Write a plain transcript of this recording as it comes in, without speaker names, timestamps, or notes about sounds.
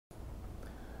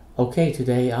Okay,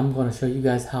 today I'm going to show you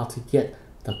guys how to get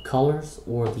the colors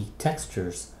or the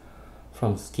textures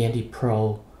from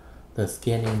scandypro, the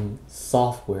scanning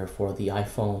software for the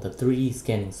iPhone, the 3D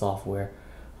scanning software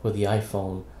for the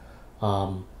iPhone.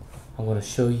 I'm going to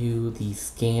show you the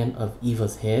scan of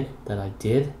Eva's head that I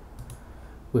did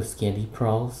with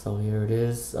scandypro. So here it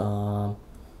is,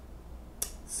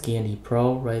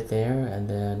 scandypro right there, and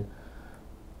then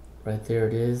right there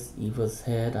it is, Eva's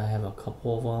head. I have a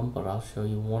couple of them, but I'll show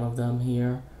you one of them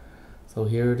here. So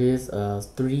here it is, a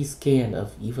 3D scan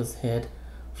of Eva's head.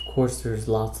 Of course, there's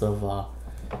lots of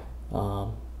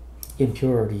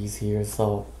impurities here,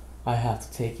 so I have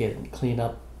to take it and clean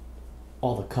up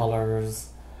all the colors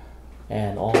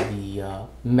and all the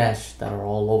mesh that are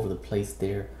all over the place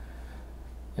there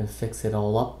and fix it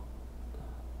all up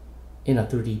in a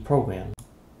 3D program.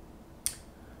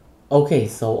 Okay,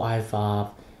 so I've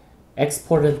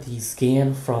exported the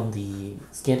scan from the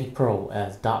scandypro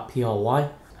as .ply.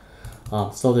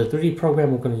 So the 3D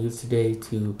program we're going to use today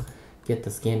to get the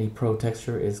scandypro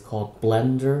texture is called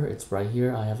Blender. It's right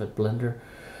here. I have it, Blender.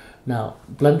 Now,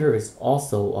 Blender is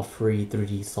also a free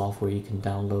 3D software you can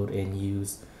download and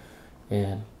use,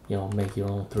 and make your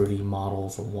own 3D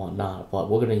models or whatnot. But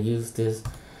we're going to use this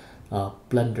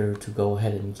Blender to go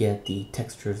ahead and get the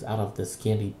textures out of the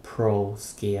scandypro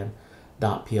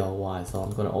scan.ply. So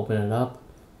I'm going to open it up,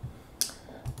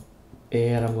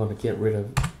 and I'm going to get rid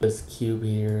of this cube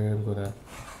here. I'm going to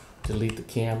delete the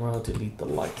camera, delete the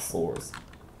light source.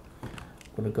 I'm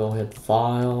going to go ahead,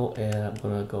 file, and I'm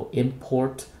going to go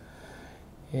import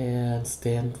and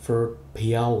stand for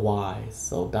PLY.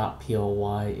 So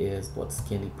 .ply is what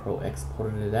scandypro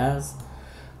exported it as.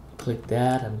 Click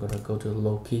that. I'm going to go to the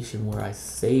location where I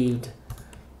saved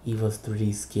Eva's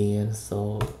 3D scan.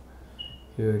 So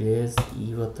here it is,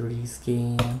 Eva 3D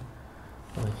scan. I'm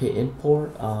going to hit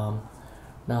import.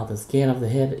 Now the scan of the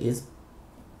head is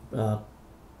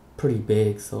pretty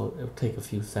big, so it'll take a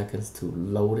few seconds to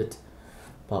load it,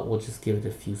 but we'll just give it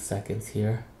a few seconds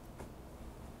here.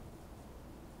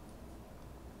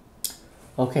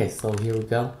 Okay, so here we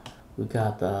go. We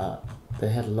got the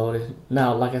head loaded.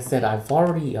 Now, like I said, I've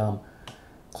already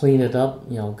cleaned it up,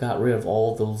 got rid of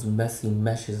all those messy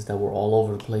meshes that were all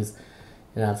over the place,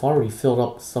 and I've already filled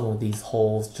up some of these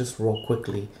holes just real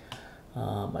quickly.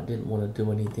 I didn't want to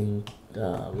do anything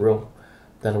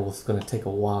that it was going to take a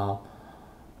while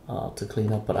to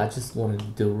clean up, but I just wanted to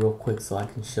do it real quick so I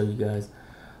can show you guys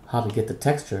how to get the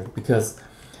texture, because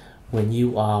when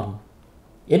you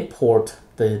import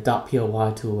the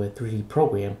 .ply to a 3D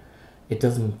program, it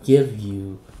doesn't give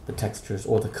you the textures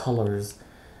or the colors,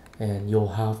 and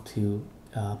you'll have to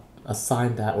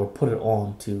assign that or put it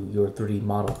on to your 3D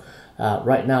model.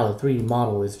 Right now the 3D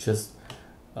model is just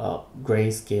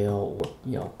grayscale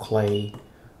or clay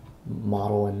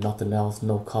model and nothing else,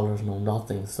 no colors, no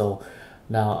nothing. So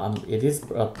now it is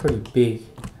a pretty big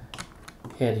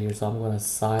head here, so I'm going to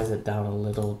size it down a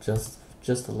little, just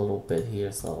a little bit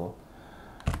here. So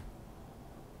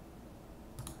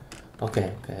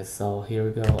okay, so here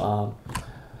we go.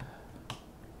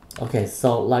 Okay,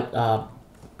 so like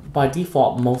by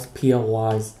default, most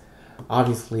PLYs,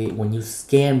 obviously when you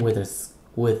scan with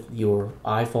your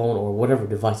iPhone or whatever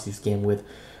device you scan with,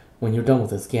 when you're done with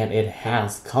the scan, it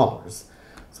has colors.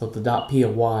 So the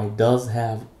 .ply does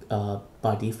have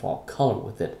by default color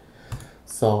with it.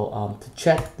 So to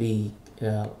check the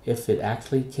if it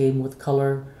actually came with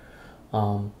color,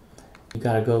 you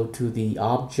gotta go to the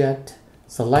object,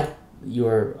 select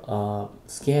your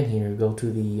scan here, go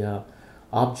to the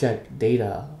object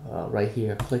data right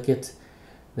here, click it,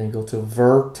 then go to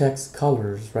vertex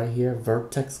colors right here,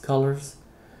 vertex colors,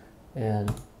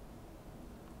 and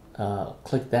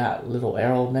click that little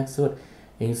arrow next to it,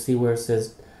 and you see where it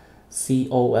says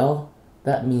COL.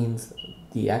 That means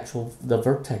the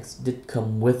vertex did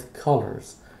come with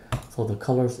colors. So the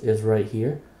colors is right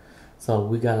here. So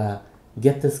we gotta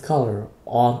get this color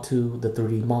onto the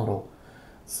 3D model.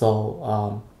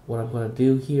 So what I'm gonna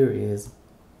do here is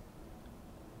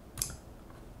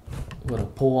I'm gonna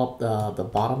pull up the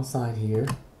bottom side here.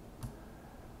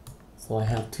 So I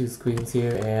have two screens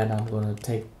here, and I'm gonna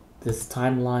take this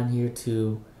timeline here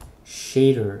to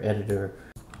shader editor.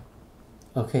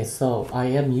 Okay, so I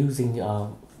am using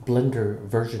Blender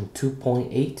version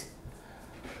 2.8.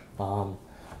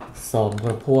 So I'm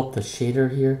going to pull up the shader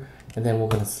here, and then we're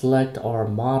going to select our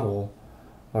model,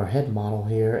 our head model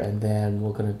here, and then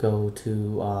we're going to go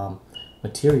to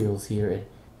materials here and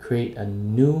create a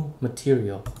new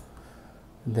material.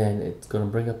 And then it's going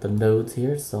to bring up the nodes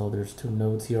here. So there's two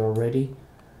nodes here already.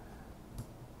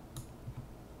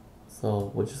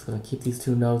 So we're just going to keep these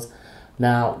two nodes.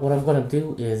 Now what I'm going to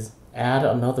do is add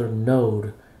another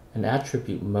node an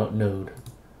attribute node.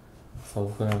 So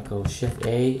we're gonna go Shift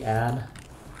A, add,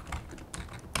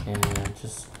 and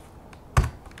just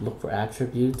look for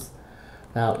attributes.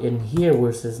 Now in here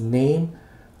where it says name,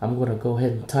 I'm gonna go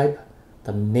ahead and type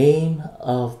the name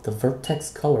of the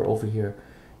vertex color over here.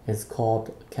 It's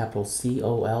called capital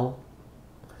COL.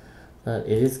 It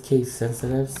is case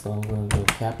sensitive, so I'm going to go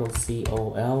capital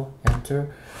COL,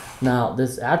 enter. Now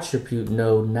this attribute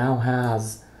node now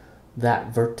has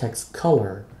that vertex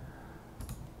color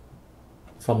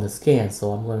from the scan,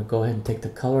 so I'm going to go ahead and take the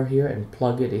color here and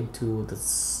plug it into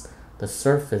the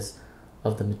surface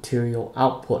of the material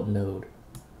output node,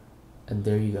 and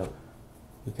there you go.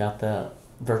 We got the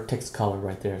vertex color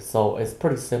right there. So it's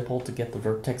pretty simple to get the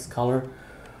vertex color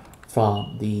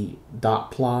from the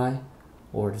 .ply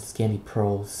or the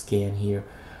scandypro scan here.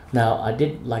 Now I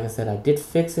did, like I said, I did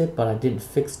fix it, but I didn't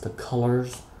fix the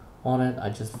colors on it. I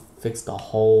just fixed the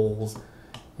holes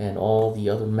and all the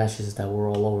other meshes that were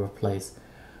all over the place.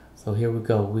 So here we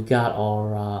go. We got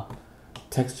our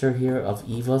texture here of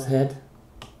Eva's head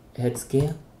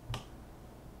scan.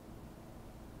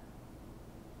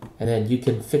 And then you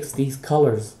can fix these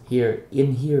colors here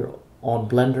on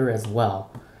Blender as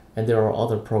well. And there are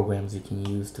other programs you can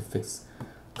use to fix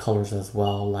colors as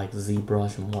well, like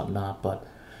ZBrush and whatnot, but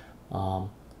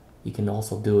you can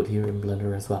also do it here in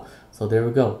Blender as well. So there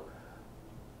we go.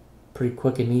 Pretty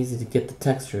quick and easy to get the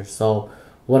texture. So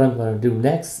what I'm going to do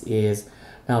next is,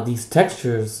 now these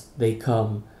textures, they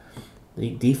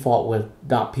default with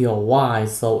 .ply,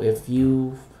 so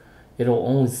it'll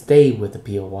only stay with the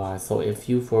POI. So if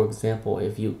you, for example,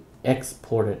 if you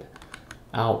export it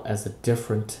out as a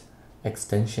different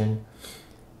extension,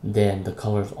 then the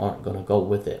colors aren't going to go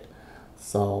with it.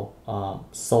 So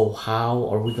so how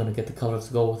are we going to get the colors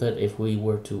to go with it if we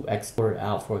were to export it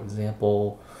out, for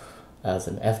example, as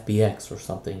an FBX or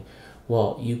something?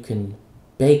 Well, you can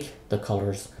bake the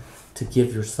colors to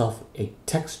give yourself a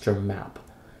texture map,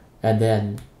 and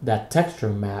then that texture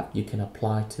map you can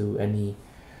apply to any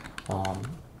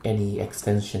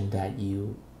extension that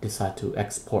you decide to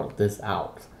export this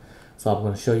out. So I'm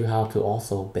going to show you how to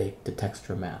also bake the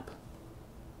texture map.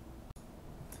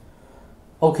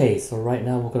 Okay, so right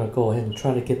now we're going to go ahead and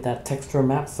try to get that texture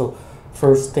map. So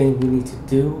first thing we need to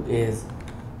do is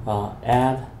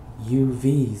add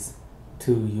UVs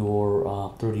to your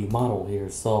 3D model here.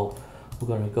 So we're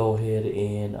going to go ahead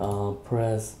and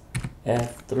press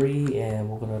F3, and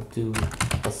we're going to do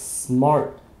a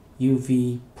smart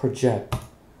UV project.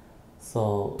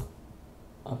 So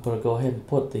I'm going to go ahead and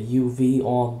put the UV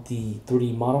on the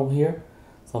 3D model here.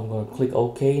 So I'm going to click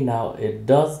OK. Now it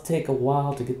does take a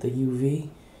while to get the UV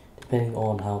depending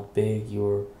on how big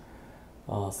your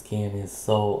scan is.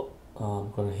 So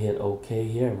I'm going to hit OK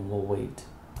here and we'll wait.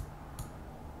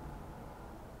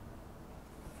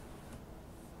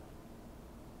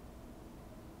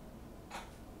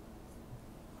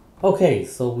 Okay,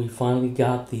 so we finally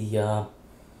got the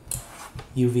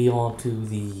UV onto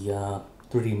the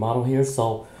 3D model here.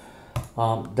 So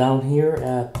down here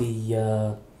at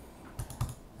the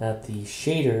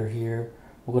shader here,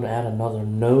 we're going to add another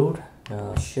node.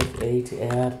 Shift A to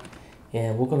add,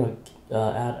 and we're going to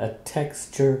add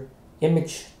a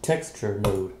image texture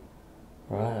node.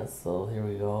 Alright, so here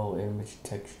we go, image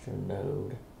texture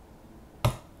node.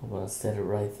 I'm going to set it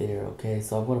right there. Okay,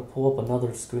 so I'm going to pull up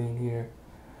another screen here.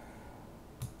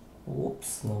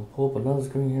 Whoops, I'm going to pull up another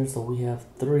screen here, so we have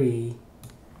 3.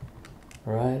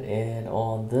 Alright, and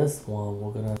on this one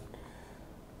we're going to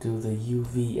do the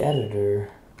UV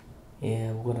editor,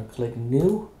 and we're going to click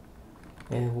new,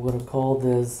 and we're going to call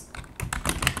this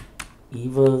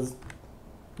Eva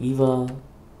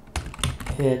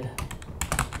head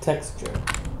texture,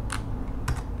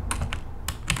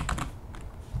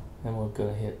 and we're going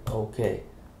to hit OK.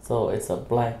 So it's a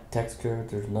blank texture,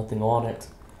 there's nothing on it.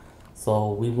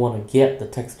 So we want to get the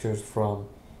textures from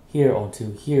here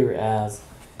onto here as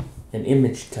an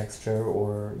image texture,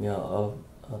 or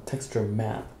a texture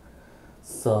map.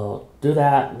 So do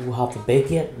that, we'll have to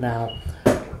bake it. Now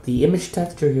the image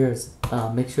texture here is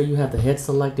make sure you have the head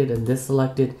selected and this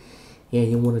selected, and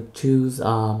you want to choose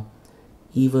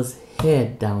Eva's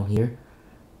head down here,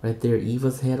 right there,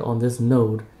 Eva's head on this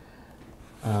node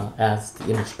as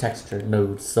the image texture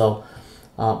node. So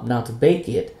now to bake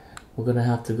it, we're gonna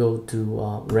have to go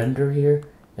to render here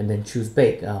and then choose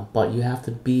bake, but you have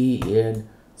to be in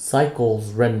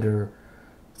cycles render.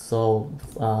 So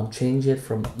change it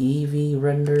from EV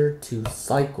render to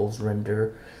cycles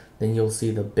render, then you'll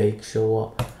see the bake show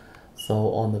up.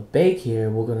 So on the bake here,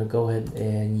 we're gonna go ahead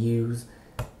and use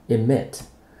emit.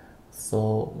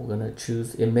 So we're gonna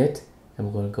choose emit, and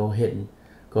we're gonna go ahead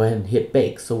and hit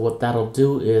bake. So what that'll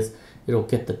do is it'll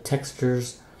get the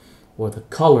textures or the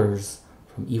colors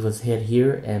from Eva's head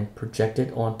here and project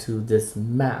it onto this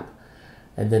map.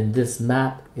 And then this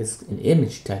map is an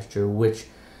image texture, which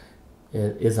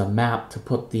is a map to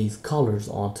put these colors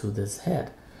onto this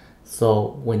head.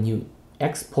 So when you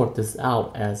export this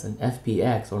out as an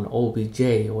FBX or an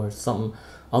OBJ or something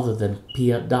other than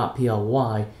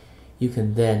 .ply, you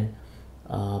can then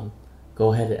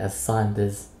go ahead and assign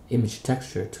this image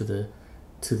texture to the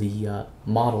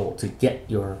model to get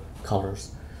your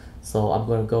colors. So I'm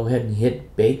going to go ahead and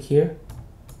hit bake here,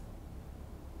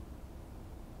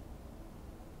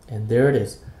 and there it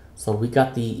is. So we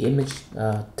got the image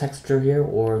texture here,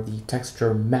 or the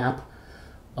texture map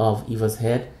of Eva's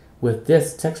head. With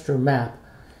this texture map,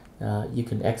 you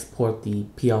can export the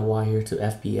PLY here to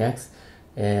FBX,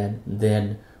 and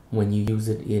then when you use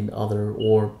it in other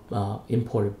or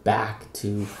import it back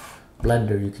to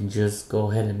Blender, you can just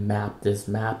go ahead and map this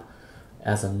map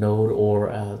as a node,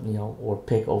 or or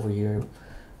pick over here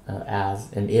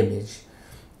as an image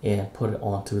and put it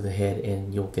onto the head,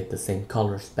 and you'll get the same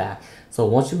colors back. So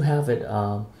once you have it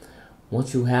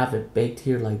baked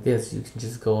here like this, you can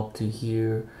just go up to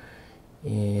here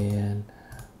and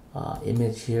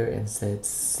image here and set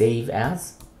save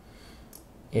as,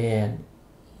 and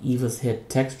Eva's head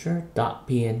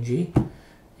texture.png,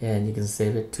 and you can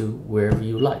save it to wherever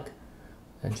you like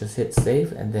and just hit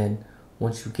save. And then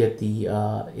once you get the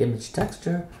image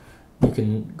texture, you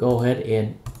can go ahead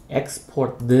and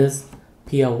export this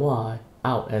PLY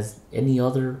out as any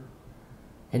other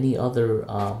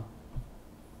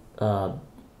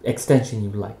extension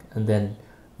you like, and then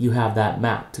you have that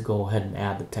map to go ahead and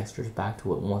add the textures back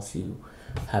to it once you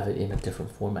have it in a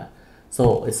different format.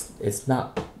 So it's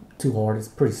not too hard, it's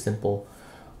pretty simple.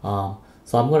 So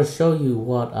I'm going to show you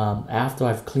what after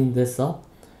I've cleaned this up,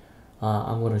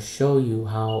 I'm going to show you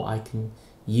how I can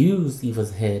use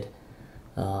Eva's head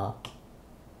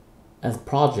as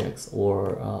projects,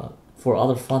 or for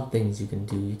other fun things you can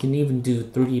do. You can even do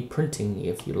 3D printing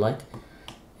if you like,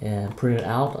 and print it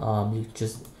out. You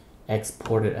just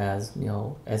export it as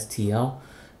STL,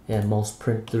 and most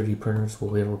 3D printers will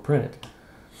be able to print it.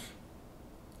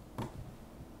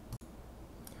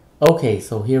 Okay,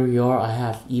 so here we are. I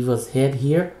have Eva's head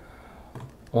here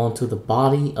onto the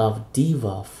body of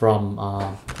D.Va from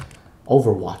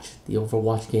Overwatch, the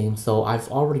Overwatch game. So I've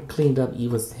already cleaned up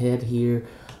Eva's head here,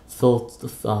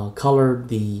 colored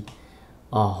the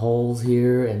holes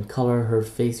here, and color her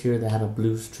face here that had a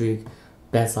blue streak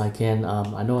best I can.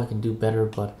 I know I can do better,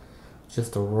 but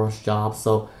just a rush job.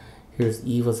 So here's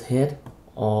Eva's head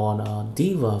on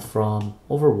D.Va from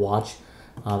Overwatch.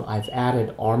 I've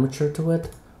added armature to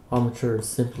it. Armature is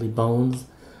simply bones,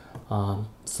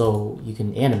 so you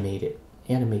can animate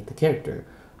the character.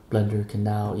 Blender can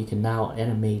now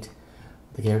animate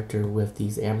the character with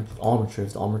these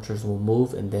armatures. The armatures will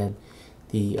move, and then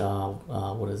the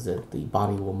the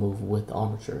body will move with the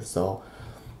armature. So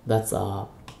that's one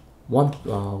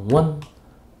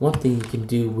thing you can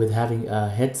do with having a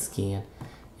head scan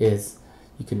is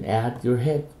you can add your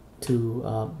head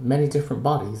to many different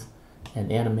bodies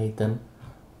and animate them,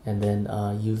 and then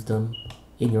use them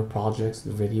in your projects,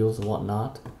 your videos, and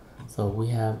whatnot. So we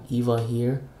have Eva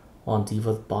here on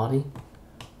D.Va's body,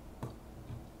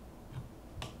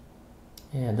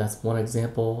 and that's one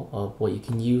example of what you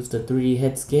can use the 3D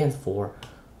head scans for.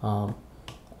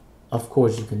 Of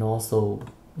course, you can also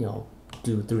do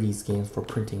 3D scans for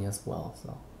printing as well.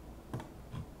 So,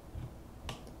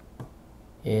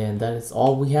 and that is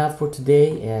all we have for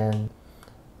today, and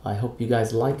I hope you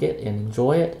guys like it and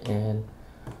enjoy it, and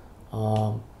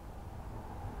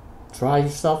try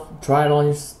it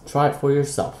for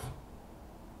yourself.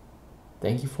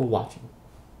 Thank you for watching.